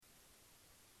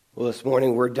Well, this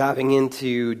morning we're diving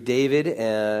into David,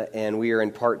 and we are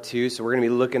in part 2, so we're going to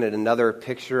be looking at another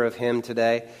picture of him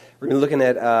today. We're going to be looking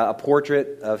at a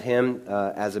portrait of him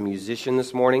as a musician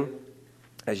this morning.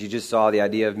 As you just saw, the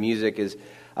idea of music is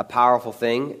a powerful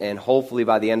thing, and hopefully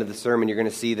by the end of the sermon you're going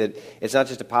to see that it's not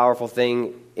just a powerful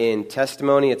thing in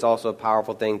testimony, it's also a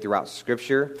powerful thing throughout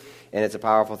Scripture, and it's a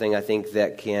powerful thing, I think,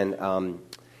 that can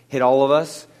hit all of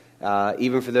us,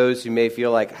 even for those who may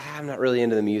feel like, I'm not really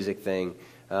into the music thing.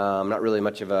 I'm not really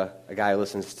much of a guy who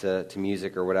listens to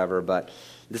music or whatever, but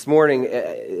this morning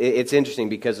it's interesting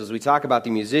because as we talk about the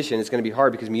musician, it's going to be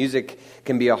hard because music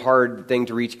can be a hard thing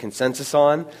to reach consensus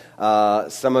on.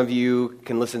 Some of you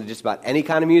can listen to just about any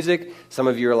kind of music. Some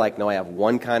of you are like, no, I have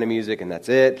one kind of music and that's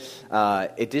it.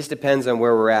 It just depends on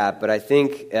where we're at, but I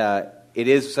think it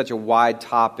is such a wide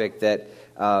topic that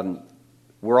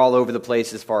we're all over the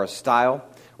place as far as style.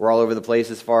 We're all over the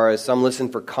place as far as some listen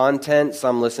for content,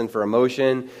 some listen for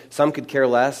emotion, some could care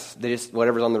less. They just,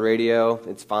 whatever's on the radio,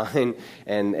 it's fine,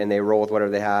 and they roll with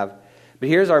whatever they have. But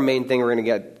here's our main thing we're going to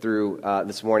get through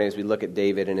this morning as we look at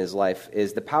David and his life,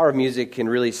 is the power of music can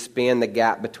really span the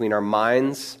gap between our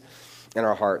minds and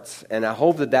our hearts. And I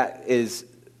hope that is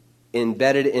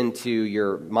embedded into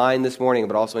your mind this morning,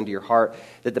 but also into your heart,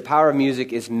 that the power of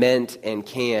music is meant and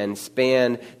can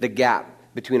span the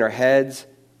gap between our heads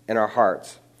and our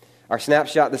hearts. Our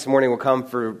snapshot this morning will come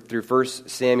through 1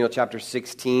 Samuel chapter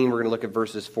 16. We're going to look at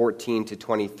verses 14 to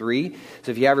 23.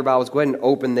 So if you have your Bibles, go ahead and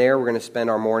open there. We're going to spend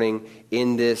our morning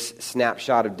in this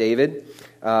snapshot of David.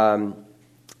 The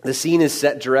scene is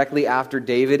set directly after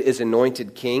David is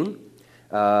anointed king.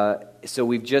 So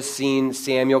we've just seen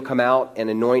Samuel come out and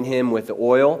anoint him with the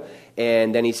oil.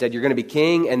 And then he said, you're going to be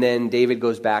king. And then David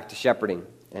goes back to shepherding.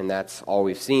 And that's all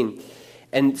we've seen.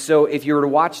 And so if you were to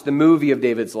watch the movie of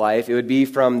David's life, it would be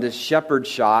from this shepherd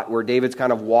shot where David's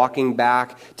kind of walking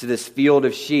back to this field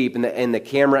of sheep, and the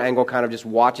camera angle kind of just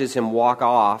watches him walk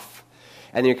off.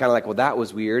 And then you're kind of like, well, that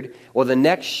was weird. Well, the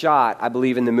next shot, I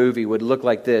believe, in the movie would look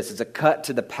like this. It's a cut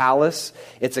to the palace.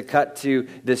 It's a cut to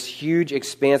this huge,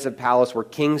 expansive palace where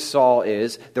King Saul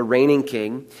is, the reigning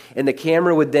king. And the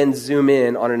camera would then zoom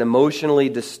in on an emotionally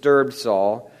disturbed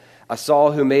Saul, a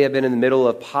Saul who may have been in the middle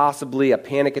of possibly a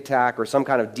panic attack or some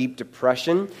kind of deep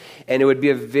depression. And it would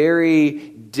be a very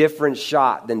different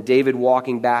shot than David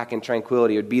walking back in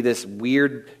tranquility. It would be this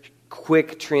weird,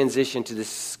 quick transition to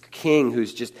this king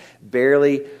who's just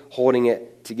barely holding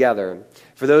it together.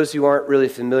 For those who aren't really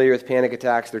familiar with panic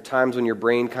attacks, there are times when your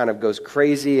brain kind of goes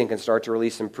crazy and can start to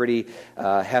release some pretty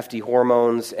hefty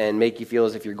hormones and make you feel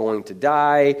as if you're going to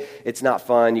die. It's not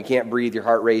fun. You can't breathe. Your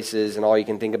heart races, and all you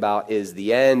can think about is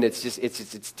the end. It's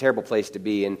a terrible place to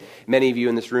be. And many of you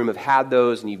in this room have had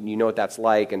those, and you know what that's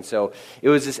like. And so it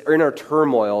was this inner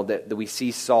turmoil that we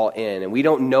see Saul in. And we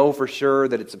don't know for sure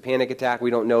that it's a panic attack.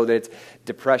 We don't know that it's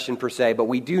depression per se, but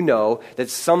we do know that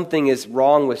something is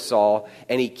wrong with Saul,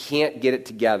 and he can't get it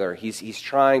together. He's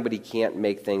trying, but he can't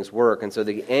make things work. And so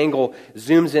the angle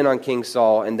zooms in on King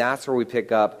Saul, and that's where we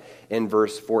pick up in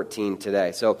verse 14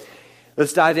 today. So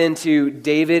let's dive into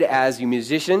David as a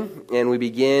musician, and we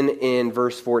begin in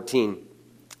verse 14.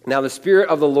 Now the Spirit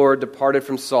of the Lord departed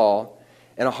from Saul,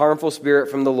 and a harmful spirit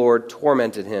from the Lord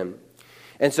tormented him.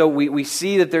 And so we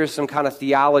see that there's some kind of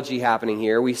theology happening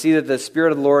here. We see that the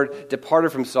Spirit of the Lord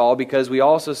departed from Saul because we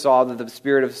also saw that the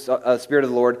Spirit of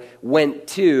the Lord went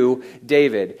to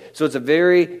David. So it's a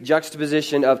very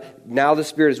juxtaposition of now the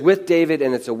Spirit is with David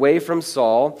and it's away from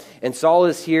Saul. And Saul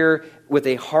is here with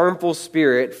a harmful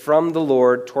spirit from the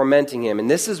Lord tormenting him.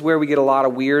 And this is where we get a lot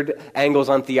of weird angles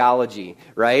on theology,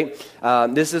 right?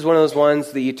 This is one of those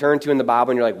ones that you turn to in the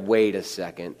Bible and you're like, wait a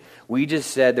second. We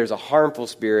just said there's a harmful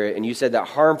spirit, and you said that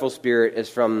harmful spirit is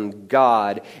from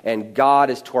God, and God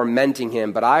is tormenting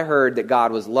him. But I heard that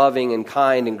God was loving and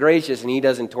kind and gracious, and he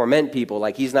doesn't torment people.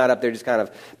 Like, he's not up there just kind of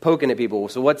poking at people.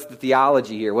 So what's the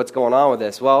theology here? What's going on with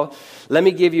this? Well, let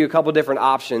me give you a couple different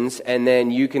options, and then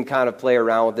you can kind of play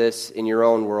around with this in your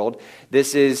own world.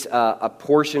 This is a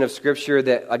portion of Scripture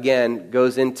that, again,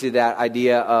 goes into that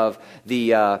idea of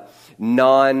the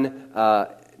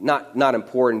not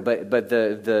important, but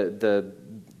the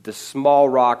small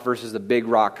rock versus the big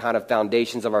rock kind of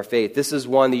foundations of our faith. This is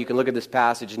one that you can look at this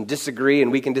passage and disagree,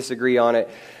 and we can disagree on it.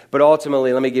 But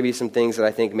ultimately, let me give you some things that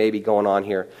I think may be going on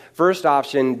here. First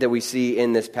option that we see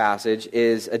in this passage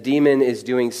is a demon is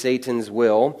doing Satan's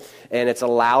will, and it's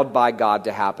allowed by God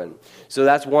to happen. So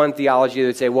that's one theology that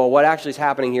would say, well, what actually is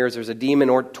happening here is there's a demon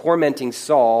or tormenting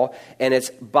Saul, and it's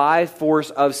by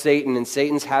force of Satan, and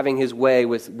Satan's having his way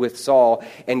with Saul,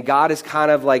 and God has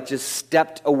kind of like just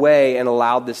stepped away and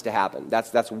allowed this to happen.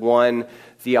 That's one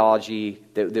theology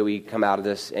that we come out of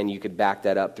this, and you could back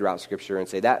that up throughout Scripture and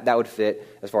say that would fit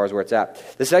as far as where it's at.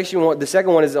 The second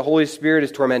one is the Holy Spirit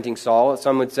is tormenting Saul.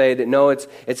 Some would say that no,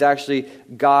 it's actually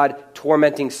God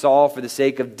tormenting Saul for the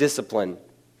sake of discipline.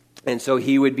 And so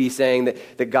he would be saying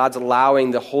that God's allowing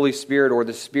the Holy Spirit or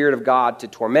the Spirit of God to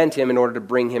torment him in order to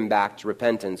bring him back to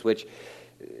repentance, which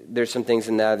there's some things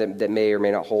in that may or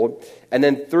may not hold. And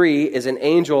then 3 is an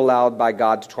angel allowed by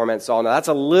God to torment Saul. Now that's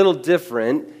a little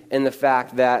different in the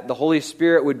fact that the Holy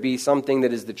Spirit would be something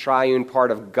that is the triune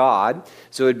part of God.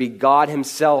 So it would be God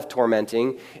himself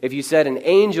tormenting. If you said an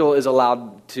angel is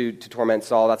allowed to torment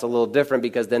Saul, that's a little different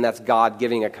because then that's God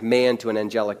giving a command to an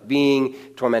angelic being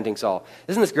tormenting Saul.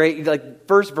 Isn't this great? Like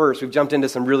first verse, we've jumped into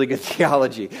some really good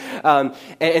theology.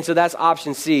 And so that's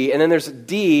option C. And then there's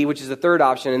D, which is the third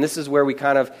option. And this is where we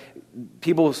kind of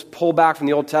people pull back from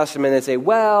the Old Testament and say,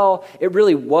 well, it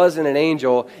really wasn't an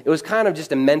angel. It was kind of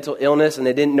just a mental illness, and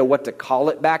they didn't know what to call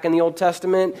it back in the Old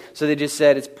Testament. So they just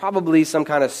said it's probably some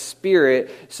kind of spirit.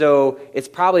 So it's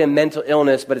probably a mental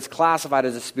illness, but it's classified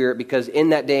as a spirit because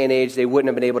in that day and age, they wouldn't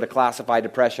have been able to classify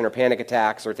depression or panic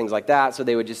attacks or things like that. So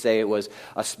they would just say it was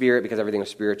a spirit because everything was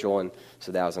spiritual, and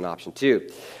so that was an option too.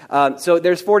 So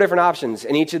there's 4 different options,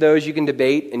 and each of those you can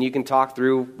debate and you can talk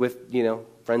through with,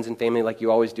 friends and family like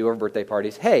you always do over birthday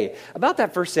parties. Hey, about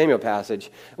that 1 Samuel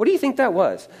passage, what do you think that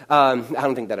was? I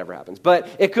don't think that ever happens, but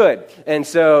it could. And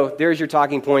so there's your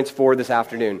talking points for this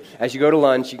afternoon. As you go to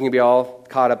lunch, you can be all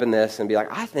caught up in this and be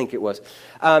like, I think it was.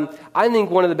 I think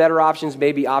one of the better options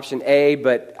may be option A,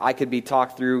 but I could be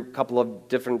talked through a couple of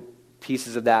different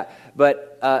pieces of that.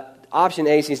 But option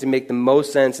A seems to make the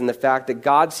most sense in the fact that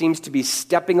God seems to be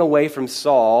stepping away from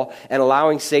Saul and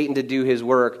allowing Satan to do his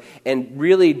work and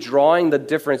really drawing the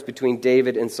difference between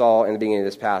David and Saul in the beginning of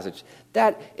this passage.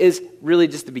 That is really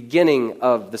just the beginning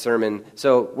of the sermon.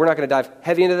 So we're not going to dive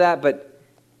heavy into that, but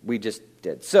we just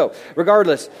did. So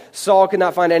regardless, Saul could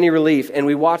not find any relief, and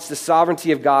we watch the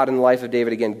sovereignty of God in the life of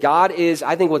David again.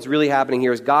 I think what's really happening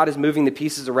here is God is moving the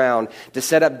pieces around to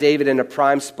set up David in a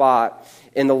prime spot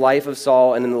in the life of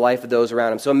Saul and in the life of those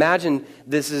around him. So imagine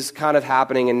this is kind of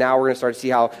happening, and now we're going to start to see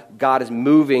how God is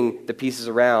moving the pieces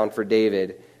around for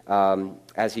David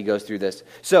as he goes through this.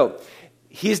 So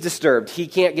he's disturbed. He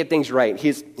can't get things right.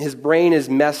 His brain is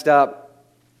messed up.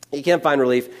 He can't find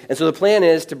relief. And so the plan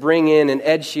is to bring in an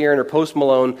Ed Sheeran or Post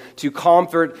Malone to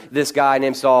comfort this guy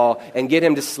named Saul and get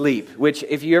him to sleep, which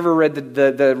if you ever read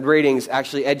the ratings,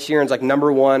 actually Ed Sheeran's like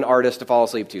 #1 artist to fall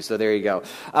asleep to. So there you go.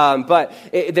 But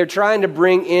they're trying to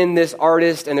bring in this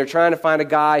artist, and they're trying to find a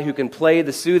guy who can play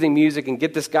the soothing music and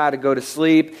get this guy to go to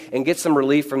sleep and get some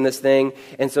relief from this thing.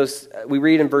 And so we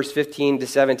read in verse 15 to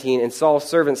 17, and Saul's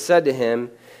servant said to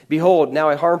him, "Behold, now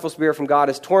a harmful spirit from God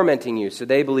is tormenting you." So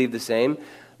they believe the same.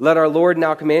 "Let our Lord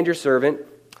now command your servant,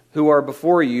 who are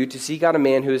before you, to seek out a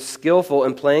man who is skillful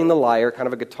in playing the lyre," kind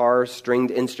of a guitar,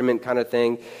 stringed instrument kind of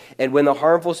thing. "And when the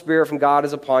harmful spirit from God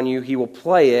is upon you, he will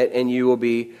play it, and you will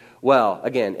be well."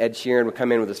 Again, Ed Sheeran would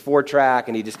come in with his 4-track,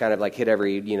 and he just kind of like hit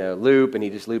every loop, and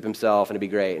he'd just loop himself, and it'd be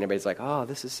great. And everybody's like, "Oh,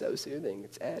 this is so soothing.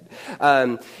 It's Ed."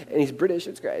 And he's British.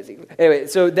 It's crazy. Anyway,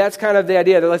 so that's kind of the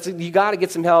idea. You got to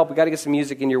get some help. We got to get some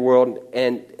music in your world.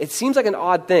 And it seems like an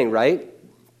odd thing, right?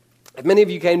 If many of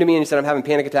you came to me and you said, "I'm having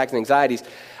panic attacks and anxieties,"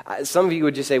 some of you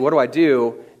would just say, "What do I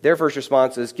do?" Their first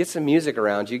response is, get some music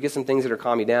around you, get some things that are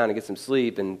calm you down, and get some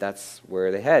sleep, and that's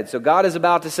where they head. So God is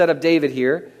about to set up David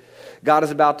here. God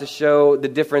is about to show the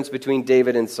difference between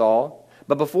David and Saul.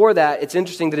 But before that, it's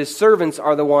interesting that his servants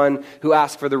are the one who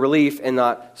ask for the relief and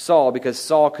not Saul, because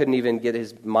Saul couldn't even get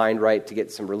his mind right to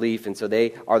get some relief, and so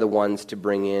they are the ones to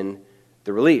bring in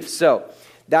the relief. So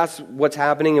that's what's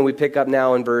happening, and we pick up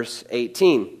now in verse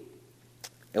 18.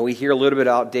 And we hear a little bit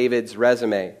about David's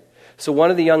resume. So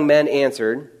one of the young men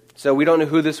answered. So we don't know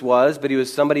who this was, but he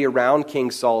was somebody around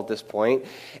King Saul at this point.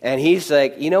 And he's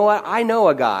like, "You know what? I know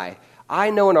a guy. I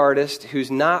know an artist who's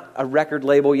not a record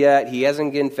label yet. He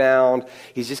hasn't been found.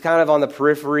 He's just kind of on the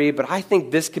periphery. But I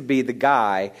think this could be the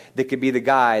guy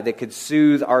that could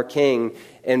soothe our king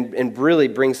and really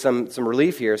bring some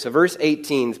relief here." So verse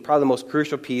 18 is probably the most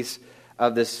crucial piece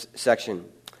of this section.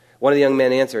 One of the young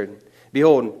men answered,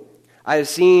 "Behold, I have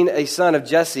seen a son of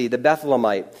Jesse, the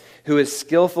Bethlehemite, who is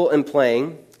skillful in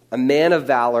playing, a man of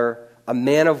valor, a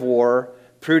man of war,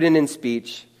 prudent in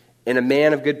speech, and a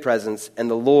man of good presence, and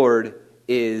the Lord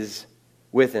is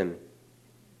with him."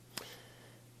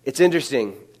 It's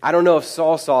interesting. I don't know if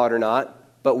Saul saw it or not,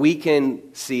 but we can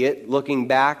see it looking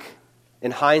back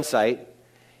in hindsight.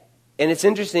 And it's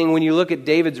interesting when you look at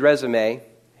David's resume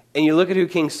and you look at who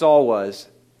King Saul was.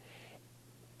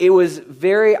 It was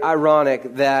very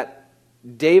ironic that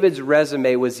David's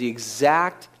resume was the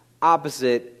exact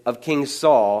opposite of King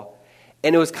Saul,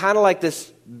 and it was kind of like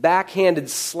this backhanded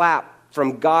slap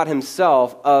from God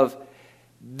himself of,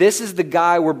 this is the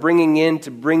guy we're bringing in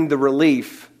to bring the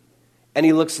relief, and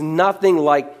he looks nothing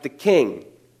like the king.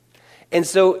 And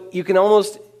so you can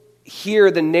almost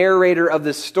hear the narrator of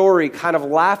the story kind of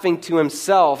laughing to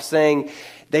himself, saying,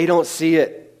 they don't see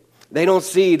it. They don't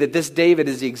see that this David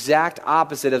is the exact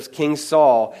opposite of King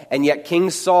Saul, and yet King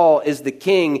Saul is the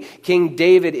king. King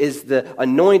David is the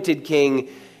anointed king,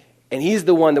 and he's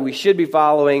the one that we should be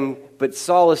following, but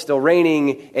Saul is still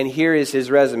reigning, and here is his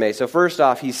resume. So first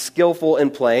off, he's skillful in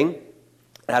playing.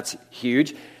 That's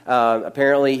huge.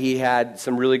 Apparently, he had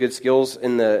some really good skills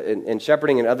in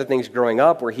shepherding and other things growing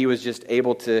up, where he was just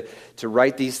able to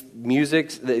write these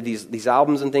musics, these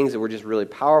albums and things that were just really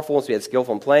powerful. So he had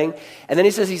skillful in playing. And then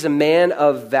he says he's a man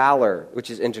of valor, which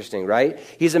is interesting, right?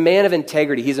 He's a man of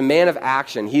integrity. He's a man of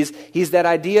action. He's that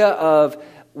idea of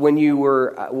when you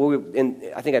were,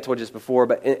 I think I told you this before,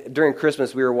 but during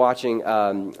Christmas we were watching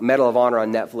Medal of Honor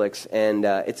on Netflix, and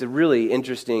it's a really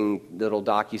interesting little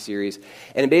docuseries,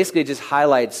 and it basically just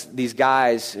highlights these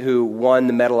guys who won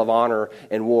the Medal of Honor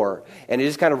in war, and it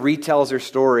just kind of retells their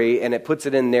story, and it puts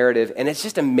it in narrative, and it's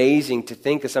just amazing to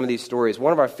think of some of these stories.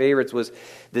 One of our favorites was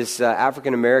this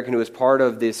African American who was part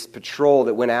of this patrol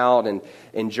that went out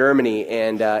in Germany,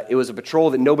 and it was a patrol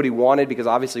that nobody wanted because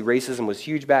obviously racism was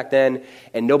huge back then,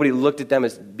 and nobody looked at them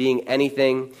as being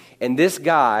anything. And this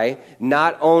guy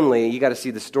not only, you got to see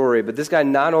the story, but this guy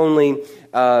not only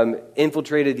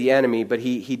infiltrated the enemy, but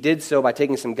he did so by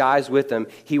taking some guys with him.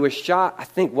 He was shot, I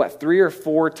think, 3 or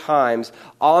 4 times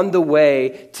on the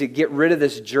way to get rid of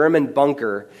this German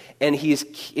bunker. And he's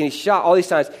shot all these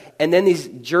times. And then these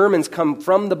Germans come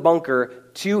from the bunker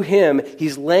to him.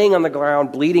 He's laying on the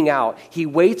ground, bleeding out. He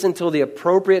waits until the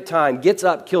appropriate time, gets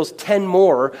up, kills 10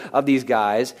 more of these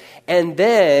guys, and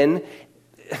then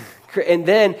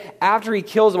after he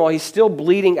kills them all, he's still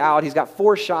bleeding out. He's got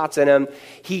 4 shots in him.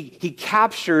 He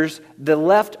captures the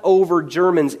leftover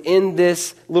Germans in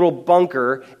this little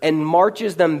bunker and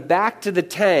marches them back to the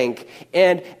tank.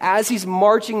 And as he's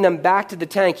marching them back to the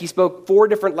tank, he spoke 4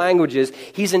 different languages.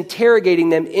 He's interrogating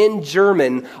them in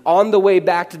German on the way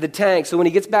back to the tank. So when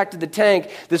he gets back to the tank,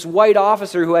 this white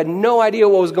officer who had no idea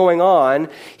what was going on,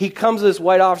 he comes to this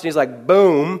white officer and he's like,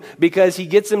 boom, because he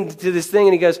gets him to this thing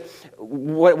and he goes,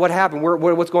 what happened?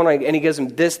 What's going on? And he gives him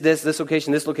this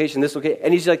location, this location, this location.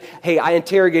 And he's like, hey, I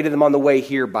interrogated them on the way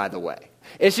here, by the way.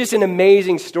 It's just an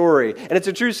amazing story. And it's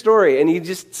a true story. And you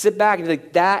just sit back and you're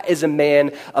like, that is a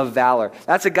man of valor.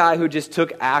 That's a guy who just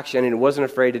took action and wasn't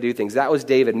afraid to do things. That was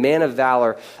David, man of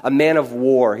valor, a man of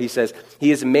war. He says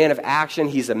he is a man of action.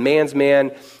 He's a man's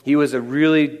man. He was a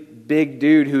really big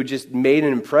dude who just made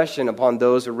an impression upon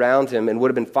those around him and would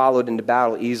have been followed into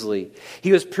battle easily.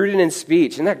 He was prudent in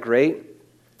speech. Isn't that great?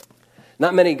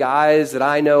 Not many guys that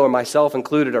I know, or myself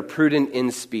included, are prudent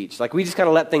in speech. Like, we just kind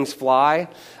of let things fly.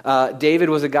 David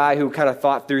was a guy who kind of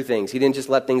thought through things. He didn't just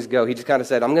let things go. He just kind of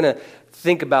said, I'm going to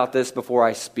think about this before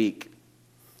I speak.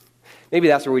 Maybe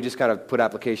that's where we just kind of put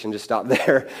application, just stop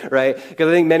there, right? Because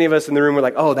I think many of us in the room were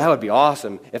like, oh, that would be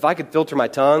awesome. If I could filter my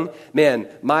tongue, man,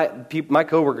 my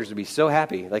coworkers would be so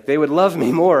happy. Like, they would love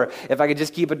me more if I could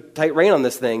just keep a tight rein on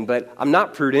this thing. But I'm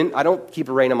not prudent. I don't keep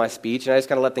a rein on my speech, and I just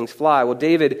kind of let things fly. Well,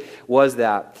 David was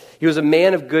that. He was a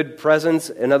man of good presence.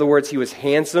 In other words, he was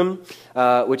handsome,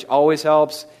 which always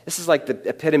helps. This is like the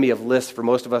epitome of lists for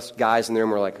most of us guys in the room.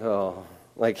 We're like, oh.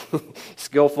 Like,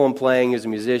 skillful in playing, he was a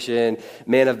musician,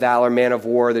 man of valor, man of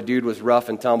war. The dude was rough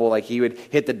and tumble. Like, he would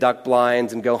hit the duck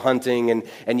blinds and go hunting,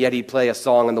 and yet he'd play a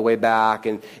song on the way back.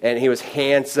 And he was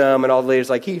handsome, and all the ladies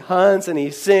like, he hunts and he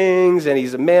sings, and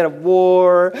he's a man of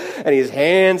war, and he's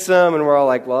handsome. And we're all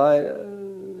like, well, I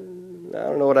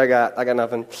don't know what I got. I got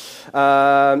nothing.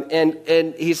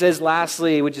 And he says,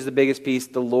 lastly, which is the biggest piece,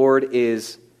 the Lord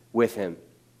is with him.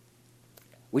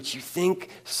 Which you think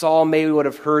Saul maybe would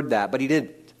have heard that, but he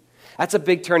didn't. That's a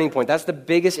big turning point. That's the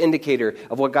biggest indicator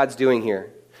of what God's doing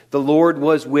here. The Lord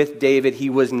was with David. He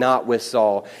was not with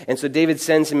Saul. And so David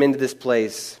sends him into this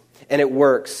place, and it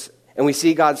works. And we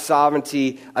see God's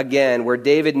sovereignty again, where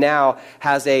David now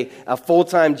has a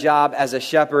full-time job as a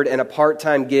shepherd and a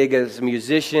part-time gig as a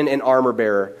musician and armor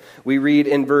bearer. We read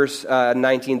in verse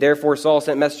 19, therefore Saul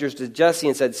sent messengers to Jesse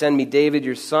and said, send me David,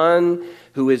 your son,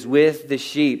 who is with the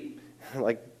sheep.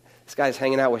 Like, this guy's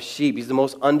hanging out with sheep. He's the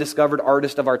most undiscovered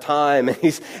artist of our time, and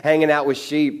he's hanging out with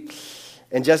sheep.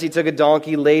 And Jesse took a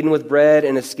donkey laden with bread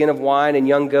and a skin of wine and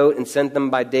young goat and sent them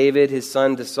by David, his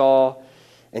son, to Saul.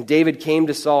 And David came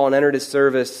to Saul and entered his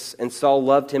service, and Saul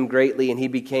loved him greatly, and he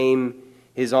became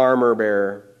his armor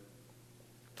bearer.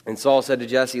 And Saul said to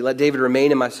Jesse, "Let David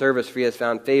remain in my service, for he has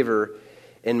found favor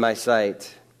in my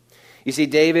sight." You see,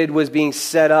 David was being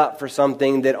set up for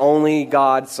something that only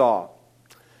God saw.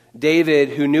 David,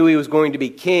 who knew he was going to be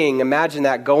king, imagine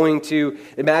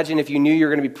if you knew you were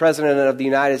going to be president of the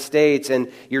United States and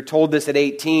you're told this at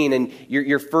 18 and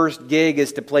your first gig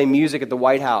is to play music at the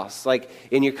White House.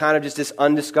 And you're kind of just this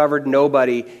undiscovered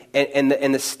nobody, and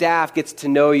the staff gets to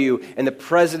know you and the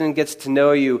president gets to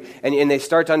know you and they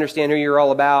start to understand who you're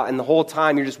all about, and the whole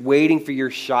time you're just waiting for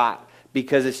your shot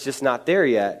because it's just not there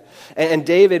yet. And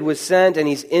David was sent and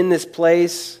he's in this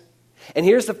place. And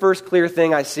here's the first clear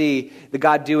thing I see the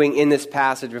God doing in this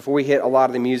passage before we hit a lot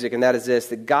of the music, and that is this,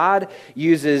 that God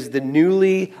uses the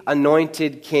newly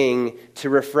anointed king to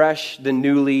refresh the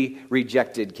newly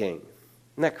rejected king.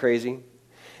 Isn't that crazy?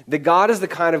 That God is the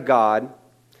kind of God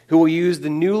who will use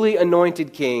the newly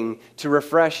anointed king to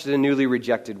refresh the newly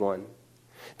rejected one.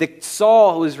 That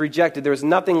Saul was rejected, there was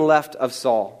nothing left of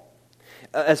Saul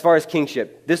as far as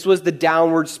kingship. This was the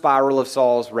downward spiral of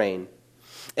Saul's reign.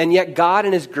 And yet God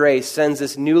in his grace sends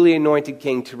this newly anointed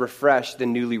king to refresh the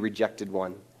newly rejected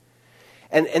one.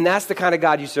 And that's the kind of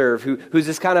God you serve, who's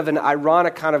this kind of an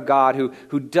ironic kind of God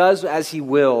who does as he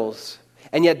wills,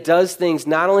 and yet does things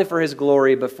not only for his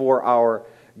glory, but for our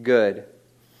good.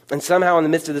 And somehow in the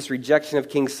midst of this rejection of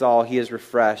King Saul, he is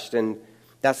refreshed. And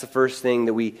that's the first thing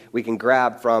that we can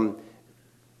grab from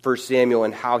 1 Samuel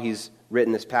and how he's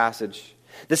written this passage.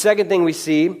 The second thing we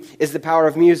see is the power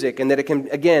of music, and that it can,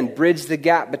 again, bridge the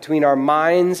gap between our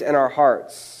minds and our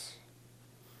hearts.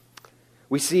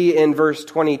 We see in verse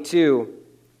 22,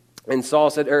 and Saul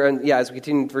said, as we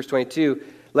continue in verse 22,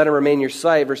 "Let him remain in your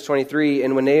sight." Verse 23,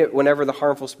 "And whenever the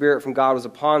harmful spirit from God was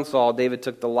upon Saul, David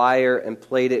took the lyre and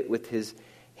played it with his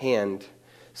hand.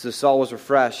 So Saul was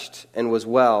refreshed and was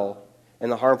well,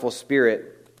 and the harmful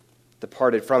spirit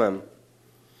departed from him."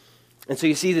 And so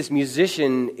you see this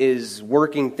musician is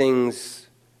working things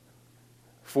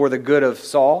for the good of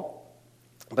Saul,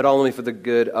 but only for the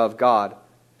good of God.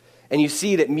 And you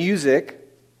see that music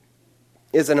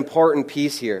is an important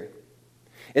piece here.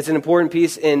 It's an important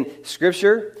piece in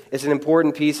Scripture. It's an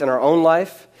important piece in our own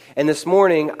life. And this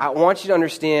morning, I want you to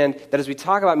understand that as we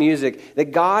talk about music,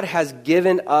 that God has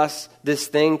given us this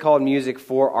thing called music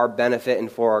for our benefit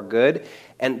and for our good.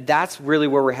 And that's really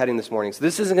where we're heading this morning. So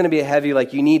this isn't going to be a heavy,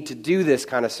 you need to do this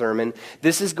kind of sermon.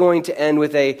 This is going to end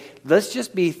with let's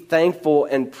just be thankful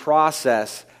and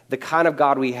process the kind of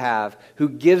God we have, who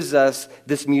gives us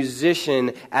this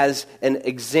musician as an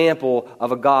example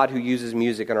of a God who uses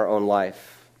music in our own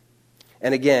life.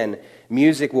 And again,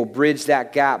 music will bridge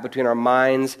that gap between our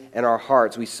minds and our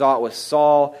hearts. We saw it with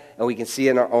Saul, and we can see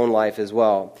it in our own life as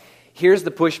well. Here's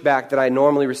the pushback that I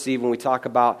normally receive when we talk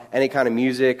about any kind of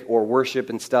music or worship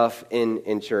and stuff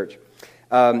in church.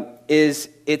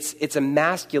 It's a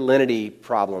masculinity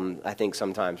problem, I think,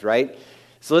 sometimes, right?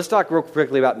 So let's talk real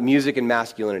quickly about music and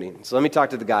masculinity. So let me talk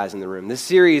to the guys in the room. This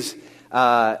series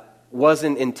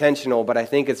wasn't intentional, but I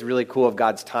think it's really cool of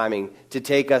God's timing to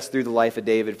take us through the life of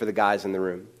David for the guys in the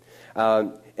room.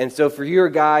 And so for you're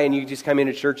a guy and you just come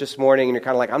into church this morning and you're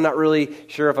kind of like, I'm not really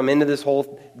sure if I'm into this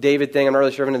whole David thing. I'm not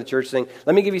really sure if I'm into the church thing.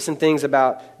 Let me give you some things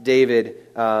about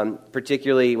David,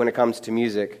 particularly when it comes to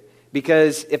music.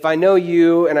 Because if I know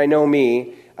you and I know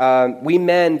me, we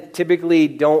men typically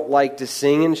don't like to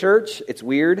sing in church. It's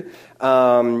weird.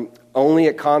 Only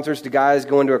at concerts do guys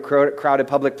go into a crowded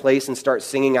public place and start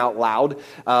singing out loud.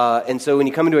 And so when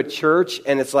you come into a church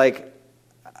and it's like,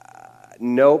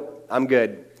 nope, I'm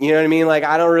good. You know what I mean?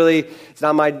 I don't really, it's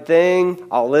not my thing.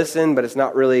 I'll listen, but it's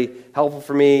not really helpful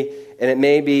for me. And it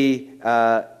may be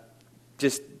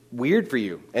just weird for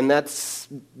you. And that's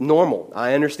normal.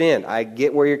 I understand. I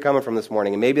get where you're coming from this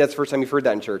morning. And maybe that's the first time you've heard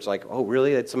that in church. Oh,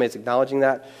 really? That somebody's acknowledging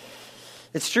that?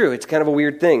 It's true. It's kind of a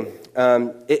weird thing.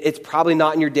 It's probably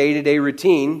not in your day-to-day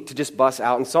routine to just bust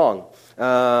out in song.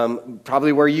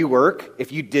 Probably where you work,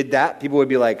 if you did that, people would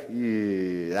be like,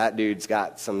 that dude's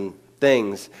got some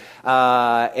things.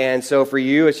 And so for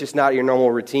you, it's just not your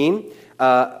normal routine.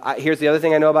 Here's the other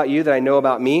thing I know about you that I know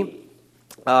about me.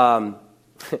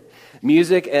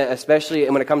 Music, especially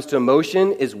when it comes to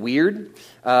emotion, is weird.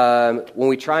 When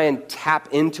we try and tap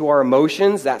into our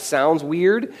emotions, that sounds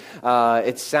weird.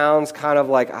 It sounds kind of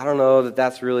like, I don't know that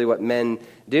that's really what men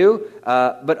do.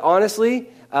 But honestly,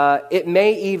 it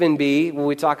may even be, when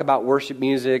we talk about worship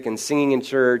music and singing in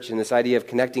church and this idea of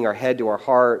connecting our head to our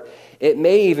heart, it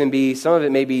may even be, some of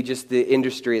it may be just the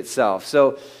industry itself.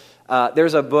 So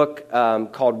there's a book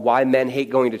called Why Men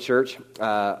Hate Going to Church,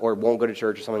 or Won't Go to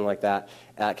Church, or something like that.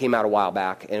 It came out a while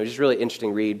back, and it was just really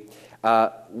interesting read.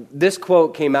 This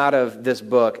quote came out of this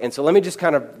book, and so let me just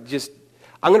I'm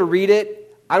going to read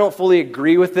it. I don't fully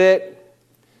agree with it.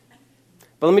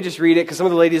 But let me just read it, because some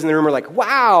of the ladies in the room are like,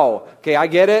 wow. Okay, I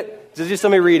get it. So just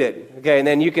let me read it. Okay, and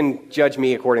then you can judge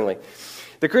me accordingly.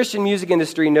 The Christian music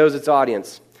industry knows its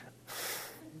audience.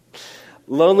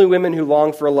 Lonely women who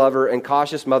long for a lover and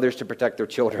cautious mothers to protect their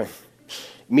children.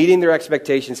 Meeting their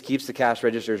expectations keeps the cash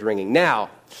registers ringing. Now,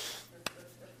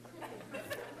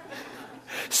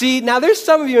 see, now there's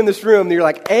some of you in this room that you're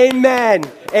like, amen,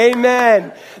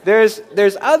 amen. There's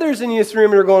others in this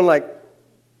room that are going like,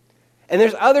 and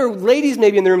there's other ladies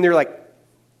maybe in the room that are like,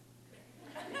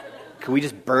 can we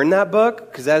just burn that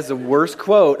book? Because that is the worst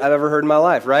quote I've ever heard in my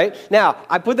life, right? Now,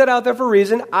 I put that out there for a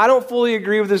reason. I don't fully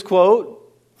agree with this quote.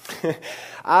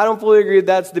 I don't fully agree that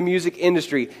that's the music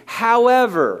industry.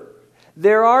 However,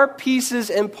 there are pieces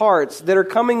and parts that are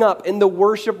coming up in the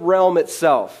worship realm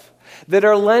itself that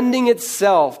are lending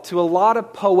itself to a lot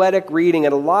of poetic reading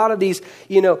and a lot of these,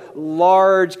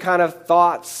 large kind of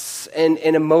thoughts and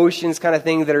emotions kind of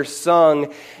thing that are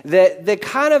sung that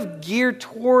kind of gear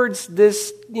towards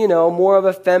this, more of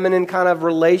a feminine kind of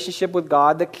relationship with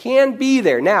God that can be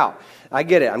there. Now, I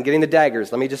get it. I'm getting the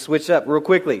daggers. Let me just switch up real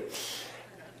quickly.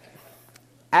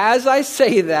 As I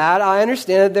say that, I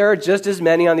understand that there are just as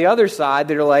many on the other side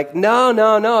that are like, no,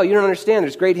 you don't understand.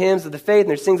 There's great hymns of the faith, and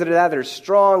there's things that are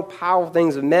strong, powerful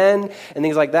things of men, and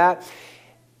things like that.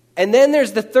 And then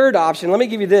there's the third option. Let me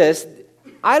give you this.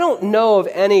 I don't know of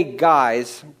any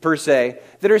guys, per se,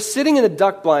 that are sitting in a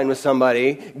duck blind with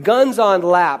somebody, guns on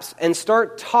laps, and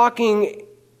start talking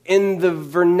in the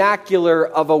vernacular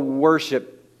of a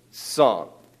worship song.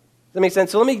 Does that make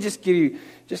sense? So let me just give you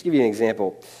an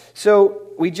example. So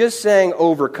we just sang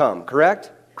Overcome,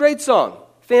 correct? Great song.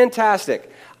 Fantastic.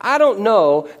 I don't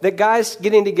know that guys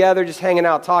getting together, just hanging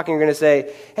out, talking, are going to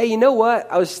say, hey, you know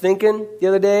what? I was thinking the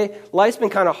other day, life's been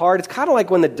kind of hard. It's kind of like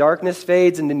when the darkness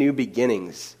fades into new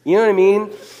beginnings. You know what I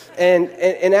mean? And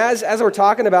as we're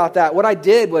talking about that, what I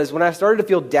did was when I started to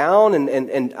feel down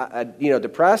and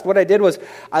depressed, what I did was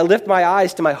I lift my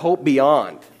eyes to my hope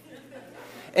beyond.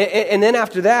 And then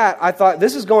after that, I thought,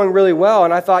 this is going really well.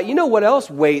 And I thought, you know what else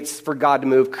waits for God to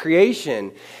move?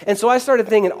 Creation. And so I started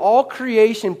thinking, all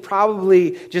creation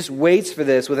probably just waits for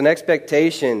this with an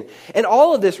expectation. And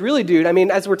all of this really, dude,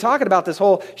 as we're talking about this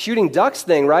whole shooting ducks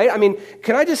thing, right?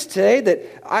 Can I just say that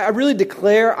I want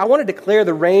to declare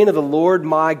the reign of the Lord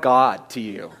my God to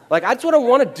you. Like, that's what I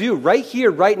want to do right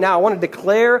here, right now. I want to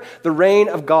declare the reign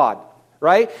of God,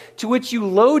 right? To which you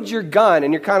load your gun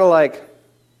and you're kind of like,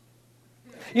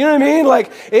 you know what I mean?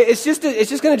 Like, it's just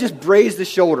going to just braze the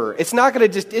shoulder. It's not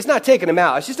taking him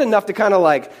out. It's just enough to kind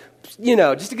of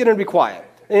just to get him to be quiet.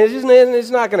 And it's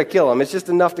not going to kill him. It's just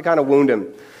enough to kind of wound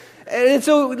him. And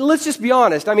so let's just be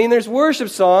honest. There's worship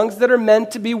songs that are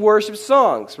meant to be worship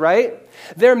songs, right?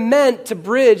 They're meant to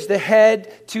bridge the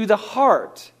head to the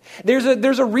heart. There's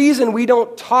a reason we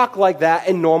don't talk like that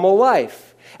in normal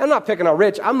life. I'm not picking on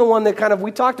Rich. I'm the one that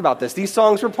we talked about this. These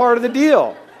songs were part of the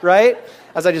deal, right?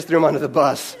 As I just threw him under the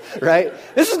bus, right?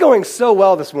 This is going so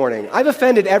well this morning. I've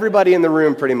offended everybody in the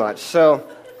room pretty much, so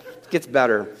it gets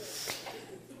better.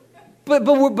 But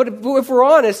if we're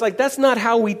honest, that's not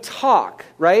how we talk,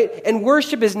 right? And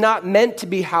worship is not meant to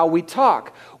be how we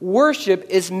talk. Worship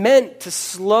is meant to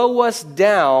slow us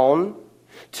down,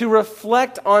 to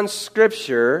reflect on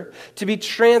Scripture, to be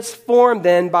transformed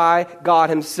then by God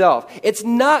Himself. It's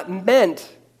not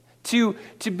meant to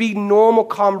be normal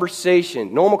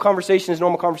conversation. Normal conversation is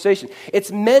normal conversation.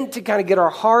 It's meant to kind of get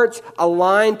our hearts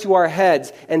aligned to our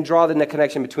heads and draw the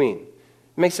connection between.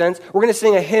 Make sense? We're going to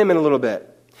sing a hymn in a little bit.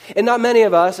 And not many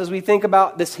of us, as we think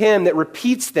about this hymn that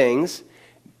repeats things,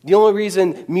 the only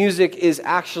reason music is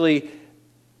actually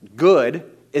good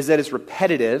is that it's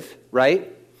repetitive,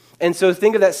 right? And so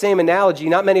think of that same analogy.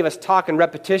 Not many of us talk in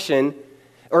repetition,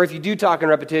 or if you do talk in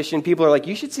repetition, people are like,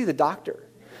 you should see the doctor.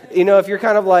 If you're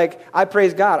kind of like, I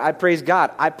praise God, I praise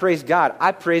God, I praise God,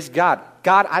 I praise God,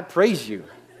 God, I praise you.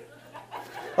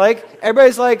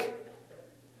 Everybody's like,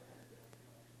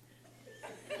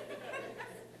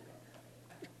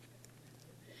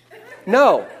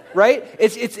 no, right?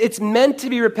 It's meant to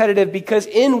be repetitive because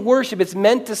in worship, it's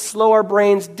meant to slow our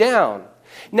brains down.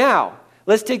 Now,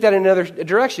 let's take that in another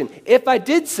direction. If I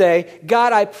did say,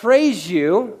 God, I praise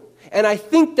you, and I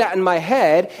think that in my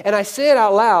head, and I say it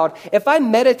out loud, if I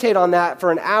meditate on that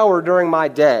for an hour during my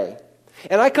day,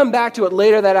 and I come back to it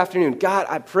later that afternoon, God,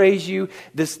 I praise you.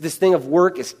 This thing of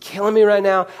work is killing me right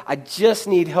now. I just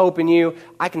need hope in you.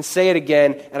 I can say it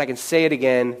again, and I can say it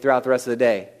again throughout the rest of the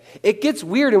day. It gets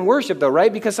weird in worship, though,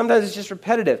 right? Because sometimes it's just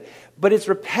repetitive. But it's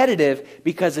repetitive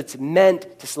because it's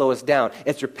meant to slow us down.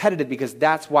 It's repetitive because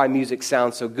that's why music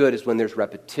sounds so good, is when there's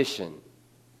repetition.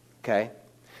 Okay?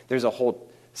 There's a whole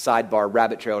sidebar,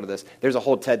 rabbit trail to this. There's a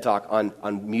whole TED Talk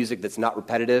on music that's not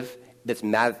repetitive, that's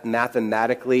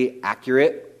mathematically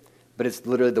accurate, but it's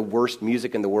literally the worst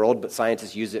music in the world, but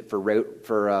scientists use it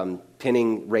for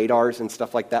pinning radars and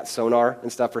stuff like that, sonar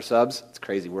and stuff for subs. It's a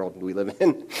crazy world we live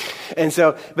in. And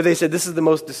so, but they said, this is the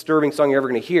most disturbing song you're ever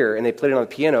going to hear, and they played it on the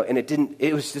piano, and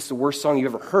it was just the worst song you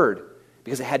ever heard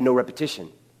because it had no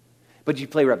repetition. But you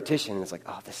play repetition, and it's like,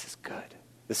 oh, this is good.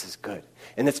 This is good.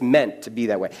 And it's meant to be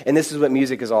that way. And this is what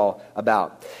music is all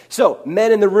about. So,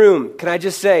 men in the room, can I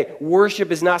just say,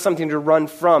 worship is not something to run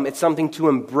from. It's something to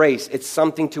embrace. It's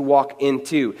something to walk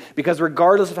into. Because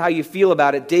regardless of how you feel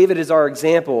about it, David is our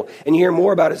example. And you hear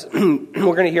more about us. We're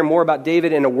going to hear more about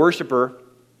David and a worshiper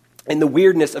and the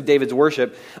weirdness of David's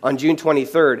worship on June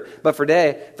 23rd. But for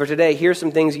today, here's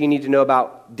some things you need to know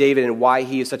about David and why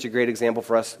he is such a great example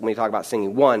for us when we talk about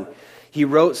singing. One, he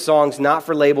wrote songs not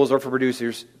for labels or for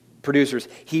producers.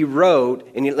 He wrote,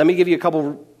 and let me give you a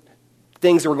couple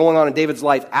things that were going on in David's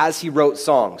life as he wrote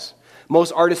songs.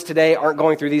 Most artists today aren't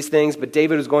going through these things, but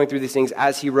David was going through these things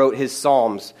as he wrote his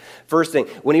psalms. First thing,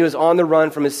 when he was on the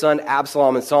run from his son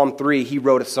Absalom in Psalm 3, he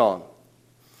wrote a song.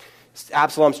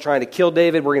 Absalom's trying to kill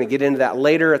David. We're going to get into that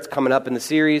later. It's coming up in the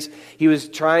series. He was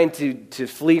trying to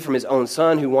flee from his own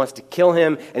son who wants to kill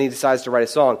him, and he decides to write a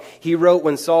song. He wrote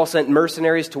when Saul sent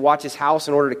mercenaries to watch his house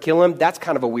in order to kill him. That's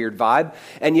kind of a weird vibe,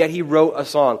 and yet he wrote a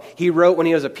song. He wrote when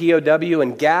he was a POW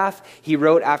in Gath. He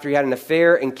wrote after he had an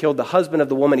affair and killed the husband of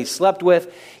the woman he slept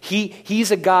with.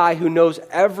 He's a guy who knows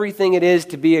everything it is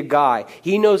to be a guy.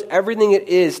 He knows everything it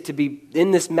is to be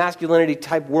in this masculinity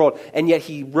type world, and yet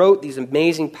he wrote these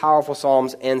amazing, powerful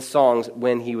psalms and songs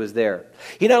when he was there.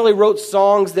 He not only wrote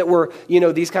songs that were,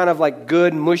 these kind of like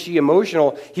good, mushy,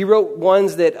 emotional, he wrote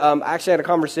ones that, I actually had a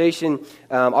conversation,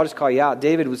 I'll just call you out.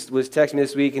 David was texting me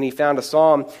this week, and he found a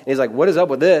psalm, and he's like, what is up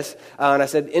with this? And I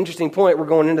said, interesting point, we're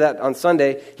going into that on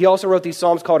Sunday. He also wrote these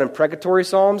psalms called imprecatory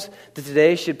psalms that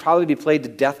today should probably be played to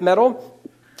death metal,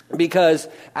 because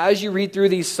as you read through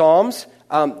these psalms,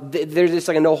 there's just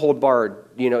like a no hold barred,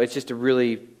 it's just a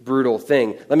really brutal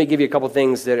thing. Let me give you a couple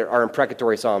things that are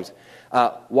imprecatory psalms.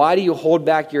 Why do you hold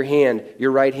back your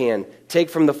right hand?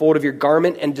 Take from the fold of your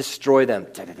garment and destroy them.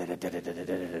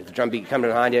 The drum beat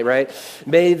coming behind it, right?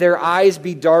 May their eyes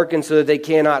be darkened so that they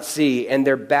cannot see, and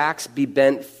their backs be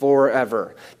bent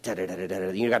forever.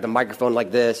 You got the microphone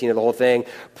like this, the whole thing.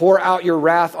 Pour out your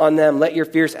wrath on them. Let your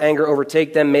fierce anger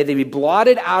overtake them. May they be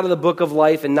blotted out of the book of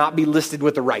life and not be listed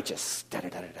with the righteous.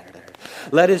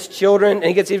 Let his children, and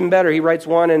he gets even better. He writes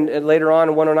one and later on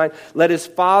in 109. Let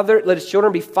his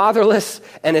children be fatherless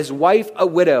and his wife a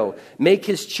widow. Make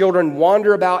his children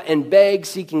wander about and beg,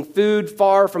 seeking food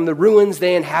far from the ruins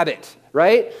they inhabit.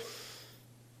 Right?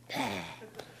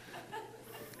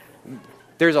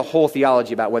 There's a whole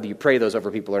theology about whether you pray those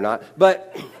over people or not.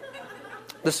 But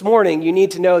this morning, you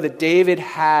need to know that David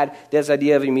had this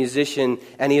idea of a musician,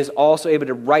 and he is also able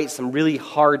to write some really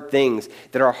hard things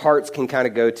that our hearts can kind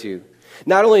of go to.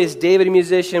 Not only is David a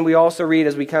musician, we also read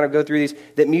as we kind of go through these,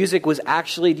 that music was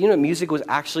actually, do you know music was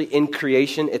actually in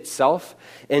creation itself?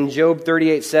 In Job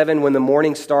 38:7, when the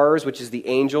morning stars, which is the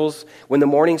angels, when the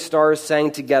morning stars sang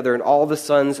together and all the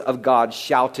sons of God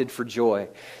shouted for joy.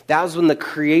 That was when the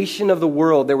creation of the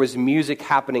world, there was music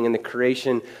happening in the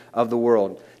creation of the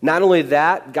world. Not only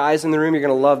that, guys in the room, you're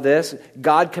going to love this,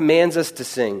 God commands us to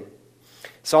sing.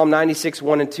 Psalm 96,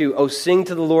 1 and 2. Oh, sing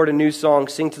to the Lord a new song.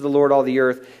 Sing to the Lord all the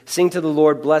earth. Sing to the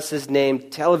Lord, bless his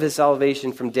name. Tell of his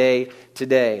salvation from day to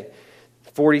day.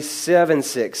 47,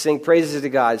 6. Sing praises to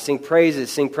God. Sing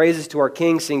praises to our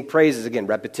King. Sing praises. Again,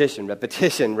 repetition,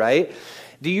 right?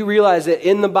 Do you realize that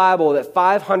in the Bible, that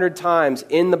 500 times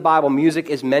in the Bible, music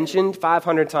is mentioned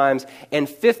 500 times, and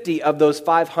 50 of those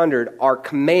 500 are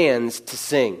commands to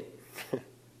sing?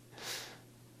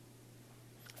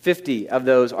 50 of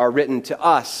those are written to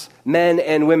us, men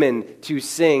and women, to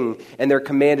sing, and they're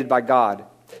commanded by God.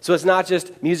 So it's not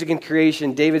just music and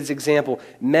creation, David's example,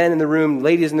 men in the room,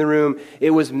 ladies in the room,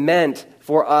 it was meant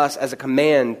for us as a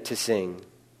command to sing.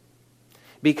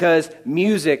 Because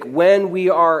music, when we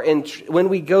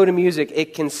go to music,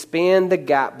 it can span the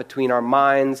gap between our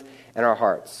minds and our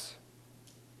hearts.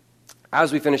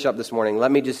 As we finish up this morning,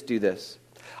 let me just do this.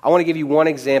 I want to give you one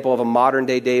example of a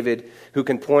modern-day David who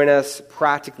can point us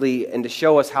practically and to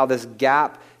show us how this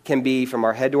gap can be from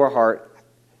our head to our heart,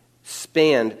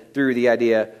 spanned through the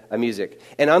idea of music.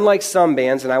 And unlike some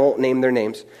bands, and I won't name their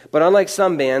names, but unlike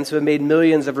some bands who have made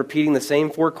millions of repeating the same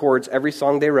 4 chords every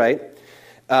song they write,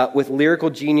 with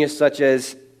lyrical genius such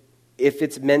as, if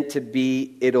it's meant to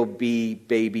be, it'll be,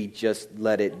 baby, just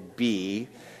let it be.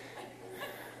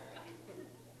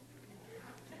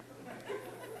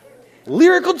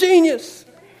 Lyrical genius.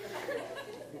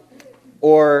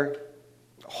 or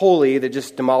Holy, that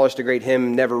just demolished a great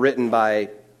hymn never written by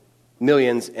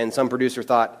millions, and some producer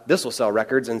thought, this will sell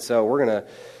records, and so we're going to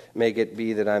make it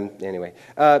be that anyway.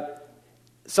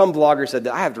 Some blogger said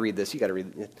that, I have to read this, you got to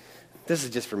read it. This is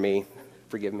just for me.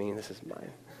 Forgive me, this is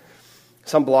mine.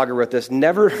 Some blogger wrote this,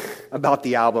 never about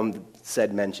the album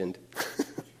said mentioned.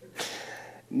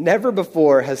 Never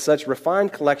before has such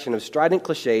refined collection of strident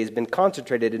cliches been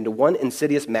concentrated into one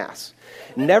insidious mass.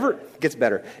 Gets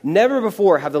better. Never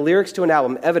before have the lyrics to an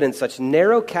album evidenced such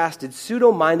narrow-casted,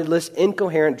 pseudo-mindedless,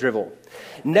 incoherent drivel.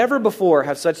 Never before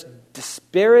have such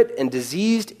disparate and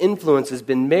diseased influences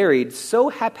been married so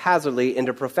haphazardly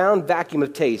into a profound vacuum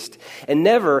of taste. And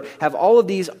never have all of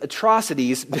these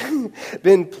atrocities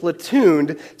been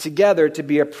platooned together to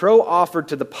be a pro offered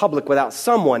to the public without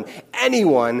someone,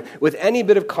 anyone, with any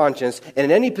bit of conscience and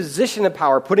in any position of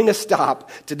power putting a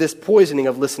stop to this poisoning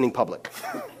of listening public.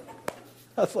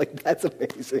 I was like, that's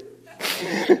amazing.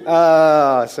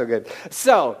 So good.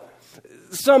 So,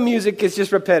 some music is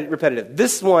just repetitive.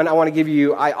 This one I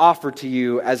offer to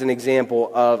you as an example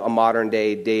of a modern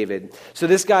day David. So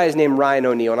this guy is named Ryan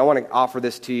O'Neal, and I want to offer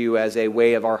this to you as a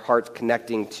way of our hearts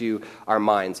connecting to our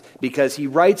minds, because he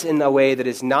writes in a way that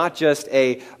is not just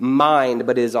a mind,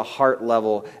 but is a heart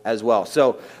level as well.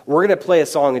 So we're going to play a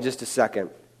song in just a second.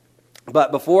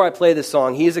 But before I play this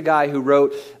song, he's a guy who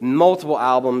wrote multiple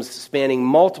albums spanning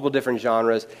multiple different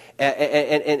genres.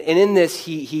 And in this,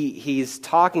 he's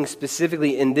talking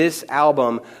specifically in this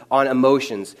album on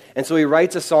emotions. And so he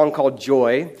writes a song called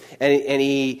Joy, and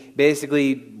he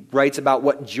basically writes about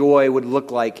what joy would look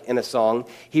like in a song.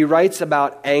 He writes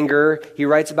about anger, he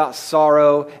writes about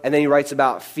sorrow, and then he writes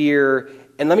about fear.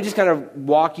 And let me just kind of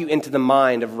walk you into the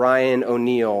mind of Ryan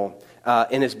O'Neal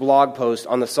in his blog post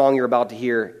on the song you're about to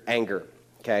hear, Anger.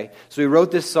 Okay, so he wrote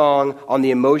this song on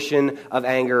the emotion of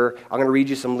anger. I'm going to read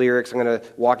you some lyrics. I'm going to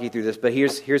walk you through this. But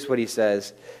here's what he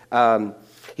says.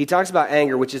 He talks about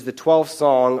anger, which is the 12th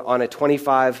song on a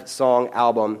 25-song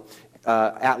album,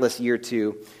 Atlas Year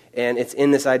 2. And it's in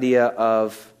this idea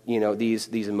of,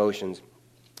 these emotions.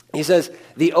 He says,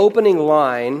 the opening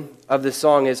line of the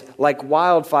song is, like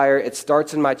wildfire, it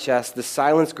starts in my chest, the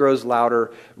silence grows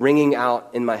louder, ringing out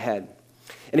in my head.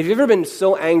 And if you've ever been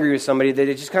so angry with somebody that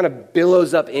it just kind of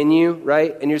billows up in you,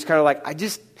 right? And you're just kind of like,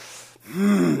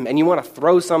 and you want to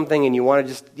throw something and you want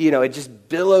to just, it just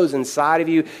billows inside of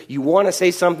you. You want to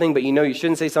say something, but you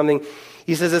shouldn't say something.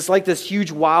 He says it's like this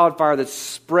huge wildfire that's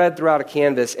spread throughout a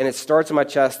canvas, and it starts in my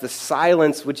chest, the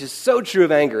silence, which is so true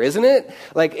of anger, isn't it?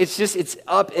 Like, it's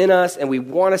up in us, and we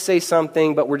want to say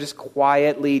something, but we're just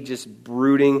quietly just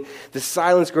brooding. The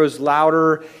silence grows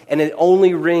louder, and it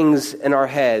only rings in our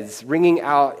heads, ringing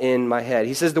out in my head.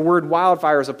 He says the word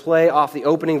wildfire is a play off the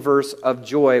opening verse of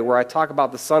Joy, where I talk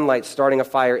about the sunlight starting a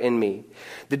fire in me.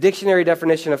 The dictionary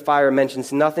definition of fire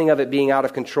mentions nothing of it being out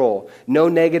of control, no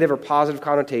negative or positive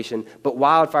connotation, but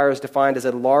wildfire is defined as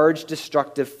a large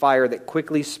destructive fire that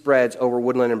quickly spreads over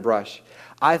woodland and brush.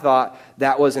 I thought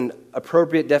that was an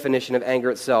appropriate definition of anger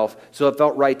itself, so it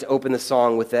felt right to open the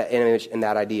song with that image and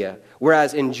that idea.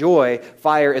 Whereas in Joy,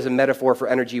 fire is a metaphor for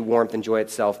energy, warmth, and joy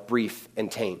itself, brief and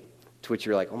tame. To which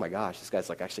you're like, oh my gosh, this guy's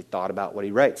actually thought about what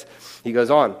he writes. He goes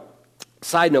on.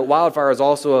 Side note, wildfire is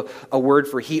also a word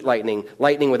for heat lightning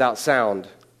without sound.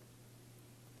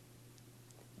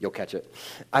 You'll catch it.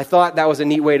 I thought that was a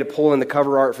neat way to pull in the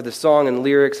cover art for the song and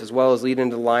lyrics, as well as lead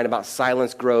into the line about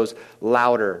silence grows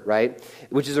louder, right?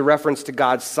 Which is a reference to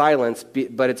God's silence,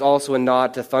 but it's also a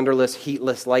nod to thunderless,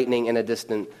 heatless lightning in a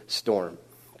distant storm.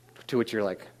 To which you're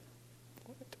like,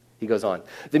 he goes on.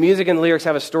 The music and the lyrics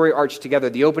have a story arch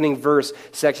together. The opening verse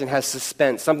section has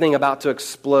suspense, something about to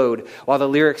explode, while the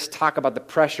lyrics talk about the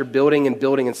pressure building and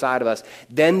building inside of us.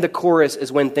 Then the chorus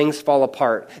is when things fall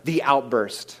apart, the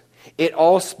outburst. It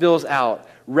all spills out.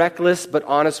 Reckless but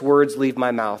honest words leave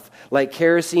my mouth. Like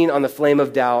kerosene on the flame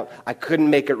of doubt, I couldn't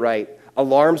make it right.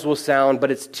 Alarms will sound,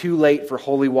 but it's too late for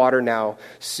holy water now.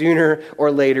 Sooner or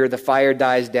later, the fire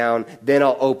dies down, then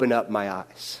I'll open up my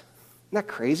eyes. Isn't that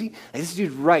crazy? This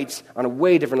dude writes on a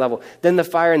way different level. Then the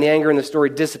fire and the anger in the story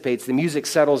dissipates. The music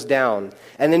settles down.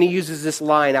 And then he uses this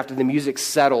line after the music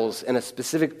settles in a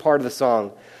specific part of the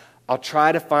song. I'll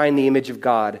try to find the image of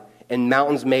God in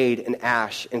mountains made in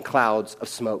ash and clouds of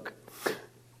smoke.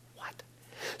 What?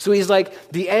 So he's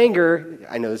like, the anger,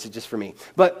 I know this is just for me,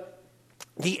 but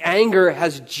the anger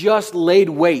has just laid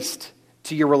waste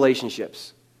to your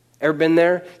relationships. Ever been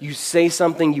there? You say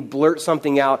something, you blurt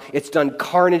something out. It's done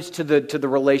carnage to the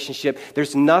relationship.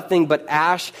 There's nothing but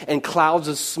ash and clouds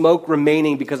of smoke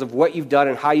remaining because of what you've done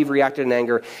and how you've reacted in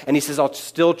anger. And he says, I'll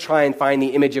still try and find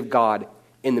the image of God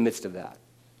in the midst of that.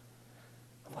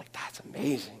 I'm like, that's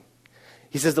amazing.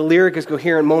 He says the lyric is a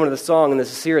coherent moment of the song and the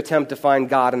sincere attempt to find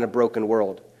God in a broken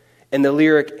world. And the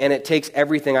lyric, and it takes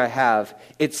everything I have.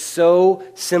 It's so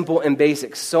simple and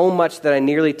basic, so much that I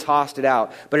nearly tossed it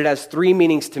out. But it has three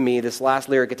meanings to me, this last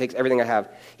lyric, it takes everything I have.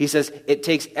 He says, it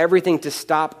takes everything to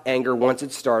stop anger once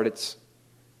it starts.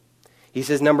 He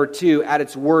says, number two, at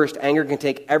its worst, anger can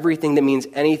take everything that means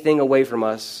anything away from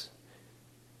us.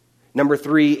 Number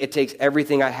three, it takes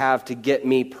everything I have to get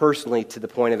me personally to the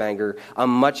point of anger. I'm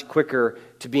much quicker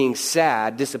to being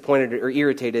sad, disappointed, or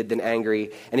irritated than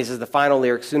angry. And he says the final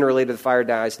lyric, sooner or later the fire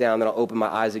dies down, then I'll open my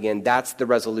eyes again. That's the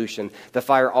resolution. The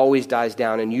fire always dies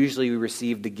down, and usually we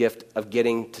receive the gift of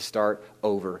getting to start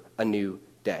over a new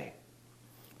day.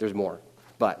 There's more.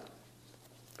 But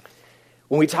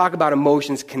when we talk about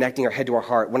emotions connecting our head to our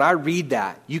heart, when I read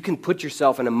that, you can put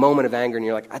yourself in a moment of anger and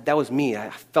you're like, that was me. I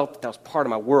felt that was part of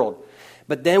my world.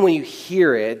 But then when you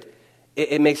hear it,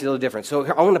 it makes it a little different. So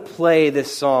I want to play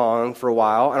this song for a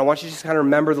while, and I want you to just kind of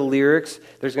remember the lyrics.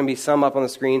 There's going to be some up on the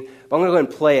screen, but I'm going to go ahead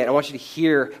and play it. I want you to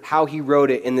hear how he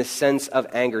wrote it in the sense of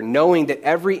anger, knowing that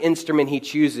every instrument he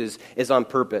chooses is on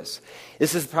purpose.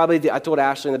 This is probably, I told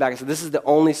Ashley in the back, I said, this is the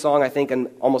only song I think in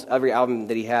almost every album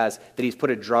that he has that he's put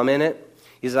a drum in it.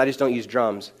 He says, I just don't use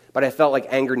drums. But I felt like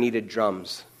anger needed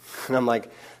drums. And I'm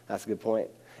like, that's a good point.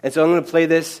 And so I'm going to play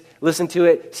this, listen to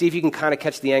it, see if you can kind of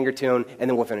catch the anger tune, and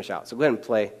then we'll finish out. So go ahead and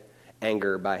play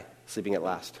Anger by Sleeping at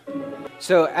Last.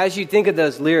 So as you think of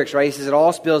those lyrics, right, he says, it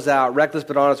all spills out, reckless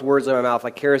but honest words in my mouth,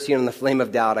 like kerosene on the flame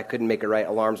of doubt. I couldn't make it right.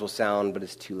 Alarms will sound, but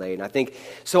it's too late. And I think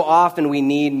so often we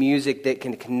need music that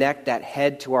can connect that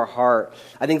head to our heart.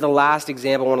 I think the last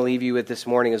example I want to leave you with this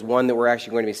morning is one that we're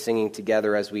actually going to be singing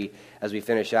together as we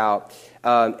finish out.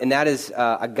 And that is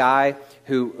a guy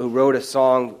who wrote a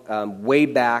song way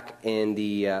back in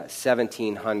the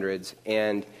 1700s.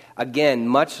 And again,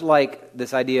 much like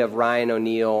this idea of Ryan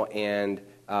O'Neal and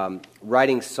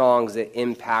writing songs that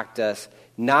impact us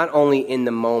not only in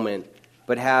the moment,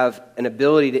 but have an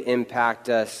ability to impact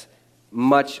us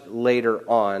much later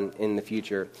on in the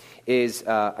future, is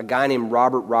a guy named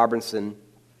Robert Robertson,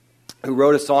 who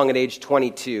wrote a song at age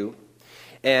 22.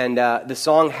 And the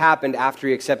song happened after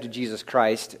he accepted Jesus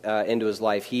Christ into his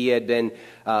life. He had been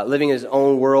living his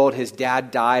own world. His dad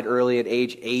died early at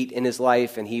age 8 in his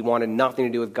life, and he wanted nothing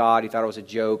to do with God. He thought it was a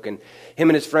joke. And him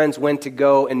and his friends went to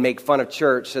go and make fun of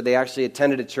church, so they actually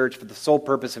attended a church for the sole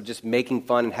purpose of just making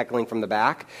fun and heckling from the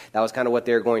back. That was kind of what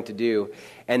they were going to do.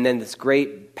 And then this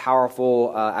great,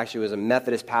 powerful, actually was a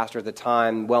Methodist pastor at the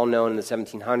time, well known in the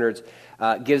 1700s,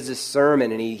 gives this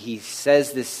sermon, and he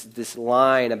says this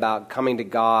line about coming to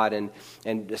God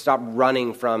and stop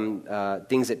running from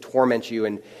things that torment you.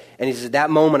 And he says,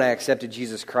 that moment I accepted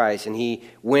Jesus Christ. And he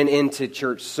went into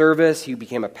church service. He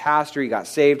became a pastor. He got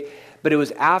saved. But it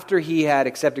was after he had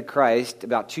accepted Christ,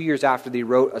 about 2 years after, that he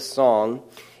wrote a song.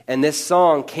 And this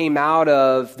song came out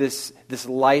of this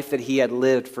life that he had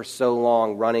lived for so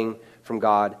long, running from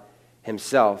God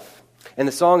himself. And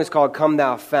the song is called Come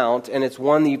Thou Fount, and it's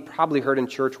one that you've probably heard in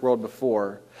church world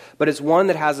before. But it's one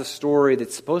that has a story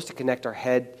that's supposed to connect our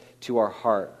head to our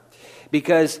heart.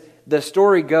 Because the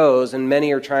story goes, and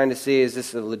many are trying to see, is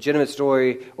this a legitimate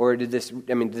story, or did this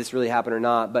really happen or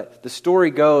not? But the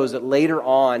story goes that later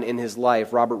on in his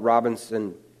life, Robert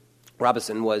Robinson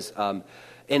was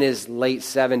in his late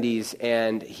 70s,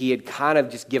 and he had kind of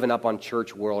just given up on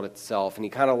church world itself, and he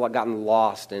kind of gotten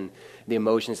lost in the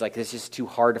emotions, like, it's just too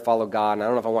hard to follow God, and I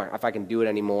don't know if I can do it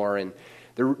anymore. And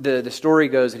the story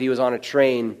goes that he was on a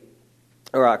train,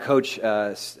 or a coach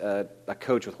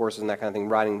with horses and that kind of thing,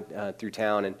 riding through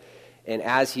town, and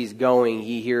as he's going,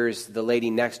 he hears the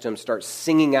lady next to him start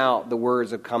singing out the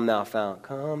words of Come Thou Fount.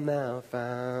 Come Thou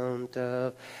Fount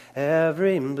of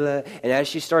every blood. And as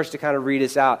she starts to kind of read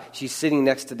this out, she's sitting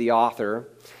next to the author.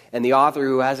 And the author,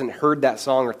 who hasn't heard that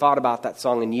song or thought about that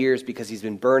song in years because he's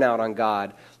been burnt out on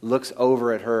God, looks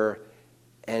over at her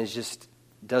and just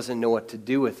doesn't know what to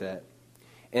do with it.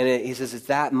 And he says it's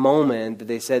that moment that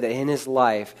they said that in his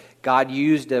life, God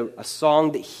used a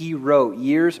song that he wrote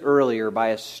years earlier by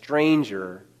a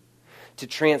stranger to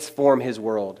transform his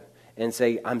world and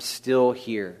say, I'm still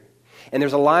here. And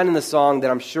there's a line in the song that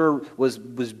I'm sure was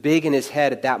big in his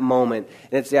head at that moment.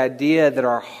 And it's the idea that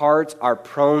our hearts are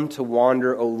prone to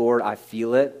wander, oh Lord, I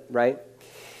feel it, right?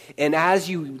 And as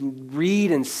you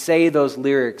read and say those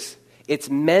lyrics, it's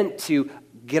meant to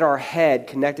get our head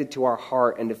connected to our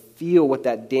heart and to feel what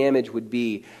that damage would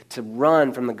be to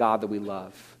run from the God that we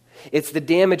love. It's the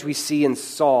damage we see in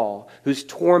Saul, who's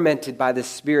tormented by the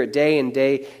Spirit day in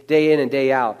and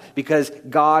day out, because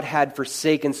God had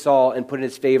forsaken Saul and put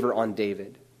his favor on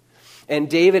David. And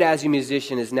David, as a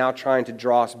musician, is now trying to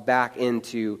draw us back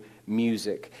into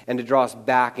music and to draw us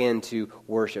back into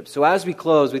worship. So as we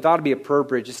close, we thought it'd be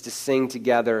appropriate just to sing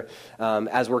together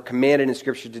as we're commanded in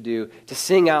Scripture to do, to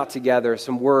sing out together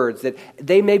some words that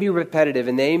they may be repetitive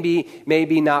and they may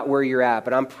be not where you're at,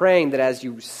 but I'm praying that as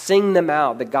you sing them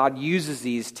out, that God uses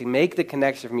these to make the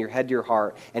connection from your head to your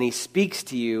heart, and He speaks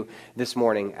to you this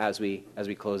morning as we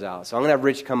close out. So I'm going to have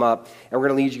Rich come up, and we're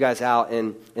going to lead you guys out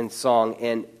in song,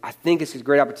 and I think it's a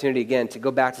great opportunity, again, to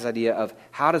go back to this idea of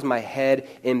how does my head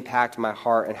impact my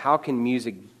heart, and how can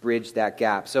music bridge that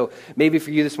gap? So maybe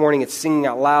for you this morning, it's singing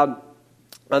out loud.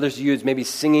 Others of you, it's maybe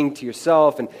singing to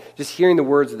yourself and just hearing the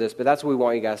words of this, but that's what we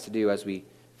want you guys to do as we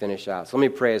finish out. So let me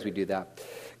pray as we do that.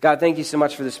 God, thank you so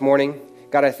much for this morning.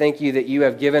 God, I thank you that you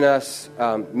have given us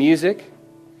music.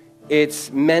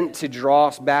 It's meant to draw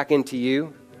us back into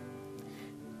you.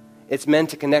 It's meant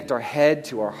to connect our head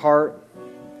to our heart.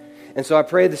 And so I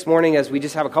pray this morning, as we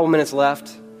just have a couple minutes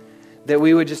left, that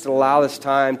we would just allow this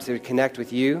time to connect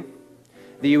with you,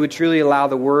 that you would truly allow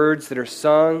the words that are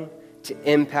sung to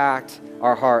impact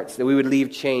our hearts, that we would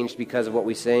leave changed because of what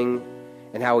we sing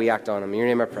and how we act on them. In your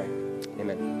name I pray.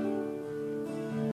 Amen.